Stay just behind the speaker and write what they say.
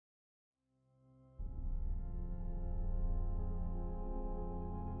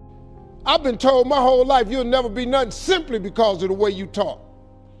I've been told my whole life you'll never be nothing simply because of the way you talk.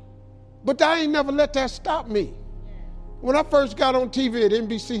 But I ain't never let that stop me. When I first got on TV at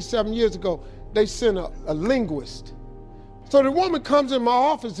NBC 7 years ago, they sent a linguist. So the woman comes in my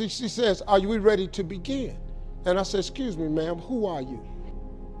office and she says, "Are we ready to begin?" And I said, "Excuse me, ma'am, who are you?"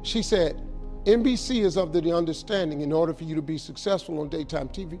 She said, "NBC is of the understanding in order for you to be successful on daytime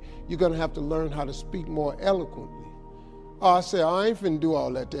TV, you're gonna have to learn how to speak more eloquently." Oh, I said, "I ain't finna do all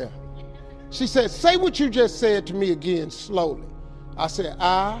that there." She said, "Say what you just said to me again slowly." I said,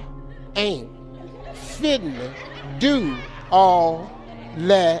 "I ain't finna do all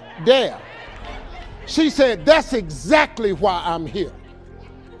that there." She said, "That's exactly why I'm here."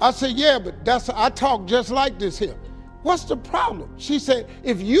 I said, "Yeah, but I talk just like this here. What's the problem?" She said,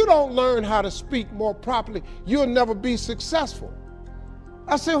 "If you don't learn how to speak more properly, you'll never be successful."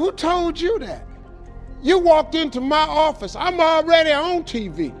 I said, "Who told you that? You walked into my office. I'm already on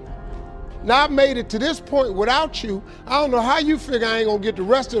TV. Now I made it to this point without you. I don't know how you figure I ain't gonna get the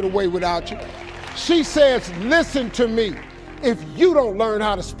rest of the way without you." She says, "Listen to me. If you don't learn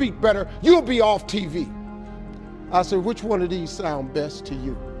how to speak better, you'll be off TV." I said, "Which one of these sound best to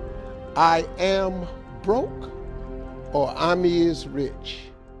you? I am broke or I'm is rich?"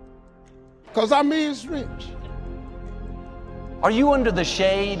 Because I'm is rich. Are you under the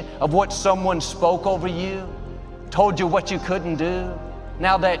shade of what someone spoke over you, told you what you couldn't do?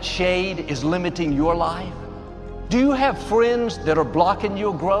 Now that shade is limiting your life? Do you have friends that are blocking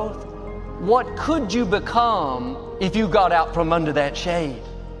your growth? What could you become if you got out from under that shade?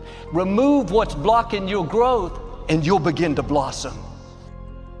 Remove what's blocking your growth and you'll begin to blossom.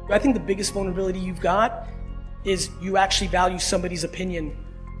 I think the biggest vulnerability you've got is you actually value somebody's opinion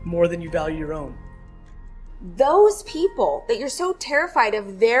more than you value your own. Those people that you're so terrified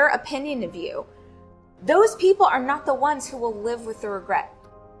of their opinion of you, those people are not the ones who will live with the regret.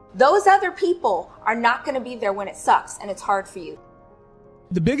 Those other people are not going to be there when it sucks and it's hard for you.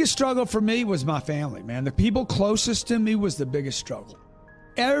 The biggest struggle for me was my family, man. The people closest to me was the biggest struggle.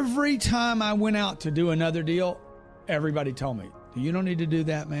 Every time I went out to do another deal, everybody told me, "You don't need to do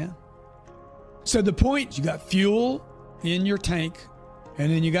that, man." So the point, you got fuel in your tank,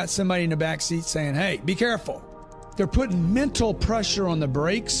 and then you got somebody in the back seat saying, "Hey, be careful." They're putting mental pressure on the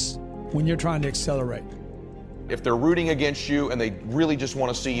brakes when you're trying to accelerate. If they're rooting against you and they really just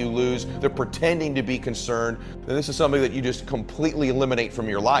want to see you lose, they're pretending to be concerned, then this is something that you just completely eliminate from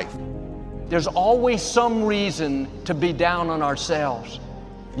your life. There's always some reason to be down on ourselves.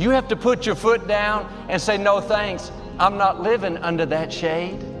 You have to put your foot down and say, "No thanks, I'm not living under that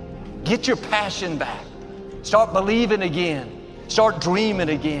shade." Get your passion back. Start believing again. Start dreaming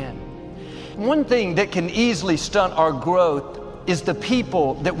again. One thing that can easily stunt our growth is the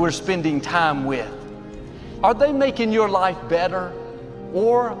people that we're spending time with. Are they making your life better,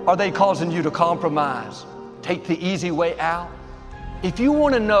 or are they causing you to compromise? Take the easy way out? If you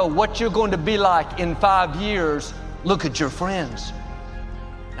want to know what you're going to be like in 5 years, look at your friends.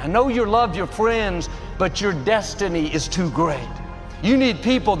 I know you love your friends, but your destiny is too great. You need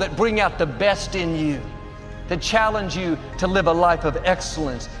people that bring out the best in you, that challenge you to live a life of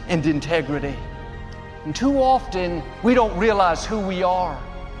excellence and integrity. And too often, we don't realize who we are.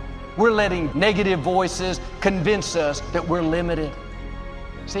 We're letting negative voices convince us that we're limited.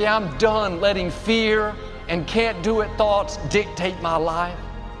 See, I'm done letting fear and can't do it thoughts dictate my life.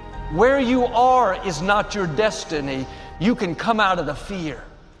 Where you are is not your destiny. You can come out of the fear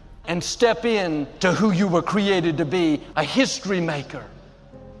and step in to who you were created to be, a history maker.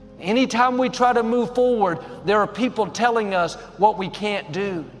 Anytime we try to move forward, there are people telling us what we can't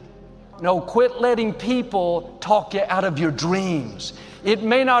do. No, quit letting people talk you out of your dreams. It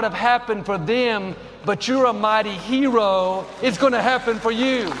may not have happened for them, but you're a mighty hero. It's going to happen for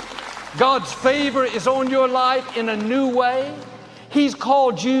you. God's favor is on your life in a new way. He's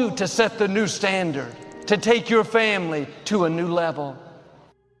called you to set the new standard, to take your family to a new level.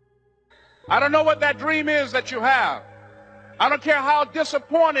 I don't know what that dream is that you have. I don't care how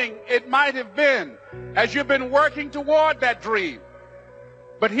disappointing it might have been as you've been working toward that dream.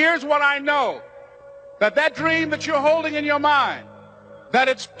 But here's what I know, that dream that you're holding in your mind, that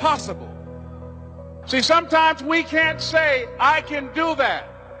it's possible. See, sometimes we can't say, "I can do that."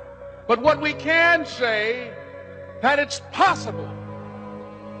 But what we can say, that it's possible.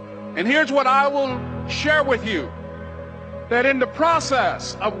 And here's what I will share with you, that in the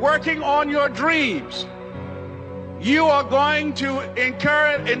process of working on your dreams, you are going to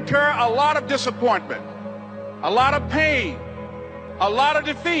incur a lot of disappointment, a lot of pain, a lot of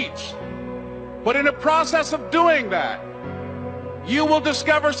defeats. But in the process of doing that, you will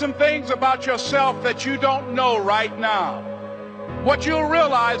discover some things about yourself that you don't know right now. what you'll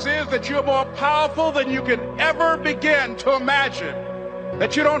realize is that you're more powerful than you can ever begin to imagine,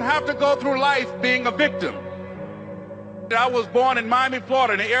 that you don't have to go through life being a victim. I was born in Miami,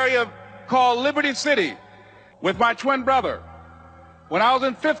 Florida, in an area called Liberty City with my twin brother. When I was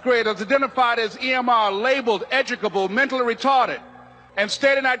in 5th grade, I was identified as EMR, labeled, educable, mentally retarded, and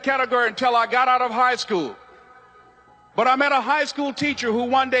stayed in that category until I got out of high school. But I met a high school teacher who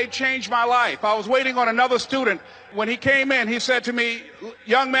one day changed my life. I was waiting on another student. When he came in, he said to me,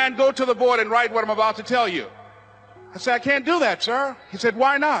 "Young man, go to the board and write what I'm about to tell you." I said, "I can't do that, sir." He said,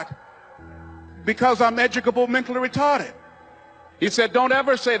 "Why not?" "Because I'm educable, mentally retarded." He said, "Don't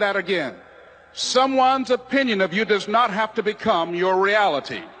ever say that again. Someone's opinion of you does not have to become your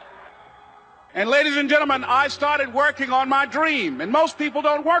reality." And ladies and gentlemen, I started working on my dream. And most people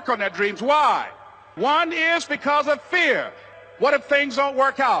don't work on their dreams. Why? One is because of fear. What if things don't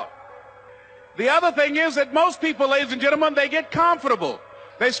work out? The other thing is that most people, ladies and gentlemen, they get comfortable.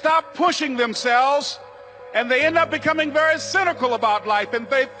 They stop pushing themselves, and they end up becoming very cynical about life, and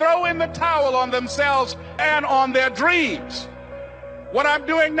they throw in the towel on themselves and on their dreams. What I'm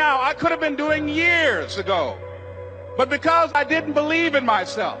doing now, I could have been doing years ago. But because I didn't believe in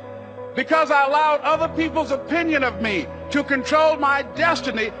myself, because I allowed other people's opinion of me to control my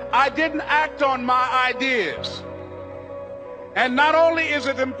destiny, I didn't act on my ideas. And not only is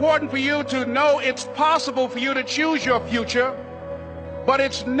it important for you to know it's possible for you to choose your future, but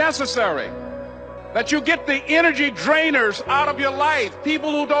it's necessary that you get the energy drainers out of your life,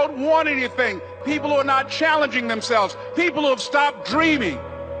 people who don't want anything, people who are not challenging themselves, people who have stopped dreaming.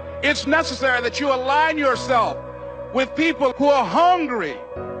 It's necessary that you align yourself with people who are hungry,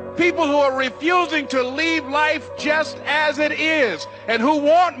 people who are refusing to leave life just as it is and who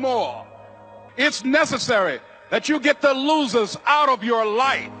want more. It's necessary that you get the losers out of your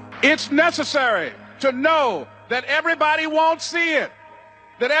life. It's necessary to know that everybody won't see it,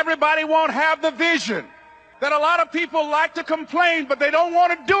 that everybody won't have the vision, that a lot of people like to complain, but they don't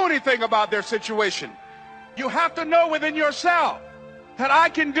want to do anything about their situation. You have to know within yourself that I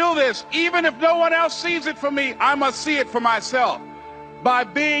can do this. Even if no one else sees it for me, I must see it for myself. By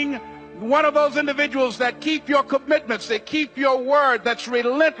being one of those individuals that keep your commitments, that keep your word, that's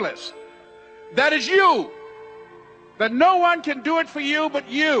relentless. That is you. That no one can do it for you but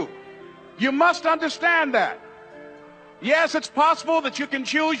you. You must understand that. Yes, it's possible that you can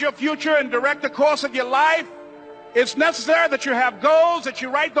choose your future and direct the course of your life. It's necessary that you have goals, that you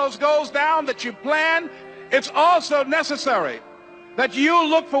write those goals down, that you plan. It's also necessary that you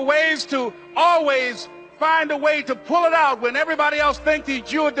look for ways to always find a way to pull it out when everybody else thinks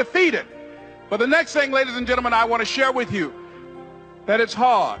that you are defeated. But the next thing, ladies and gentlemen, I want to share with you that it's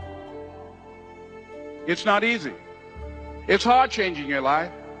hard. It's not easy. It's hard changing your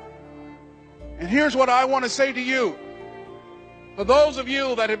life. And here's what I want to say to you. For those of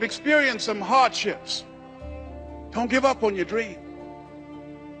you that have experienced some hardships, don't give up on your dream.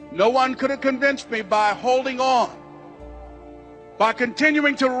 No one could have convinced me by holding on, by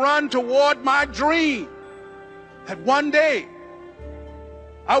continuing to run toward my dream, that one day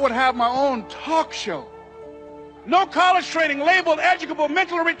I would have my own talk show. No college training, labeled educable,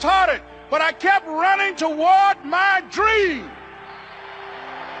 mentally retarded, but I kept running toward my dream.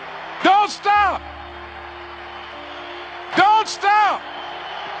 Don't stop. Don't stop.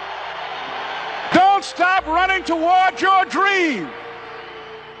 Don't stop running toward your dream.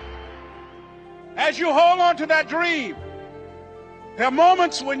 As you hold on to that dream, there are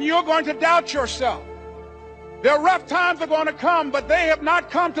moments when you're going to doubt yourself. There are rough times that are going to come, but they have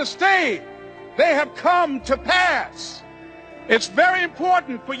not come to stay. They have come to pass. It's very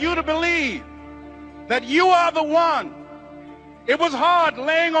important for you to believe that you are the one. It was hard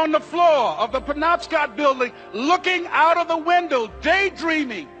laying on the floor of the Penobscot building, looking out of the window,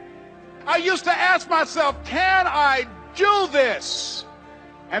 daydreaming. I used to ask myself, can I do this?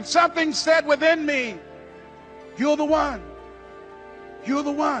 And something said within me, you're the one. You're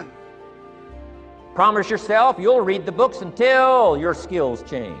the one. Promise yourself you'll read the books until your skills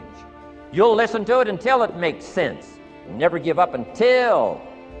change. You'll listen to it until it makes sense. You'll never give up until,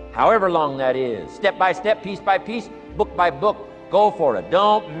 however long that is. Step by step, piece by piece, book by book, go for it.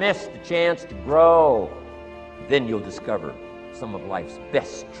 Don't miss the chance to grow. Then you'll discover some of life's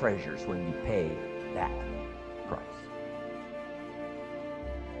best treasures when you pay that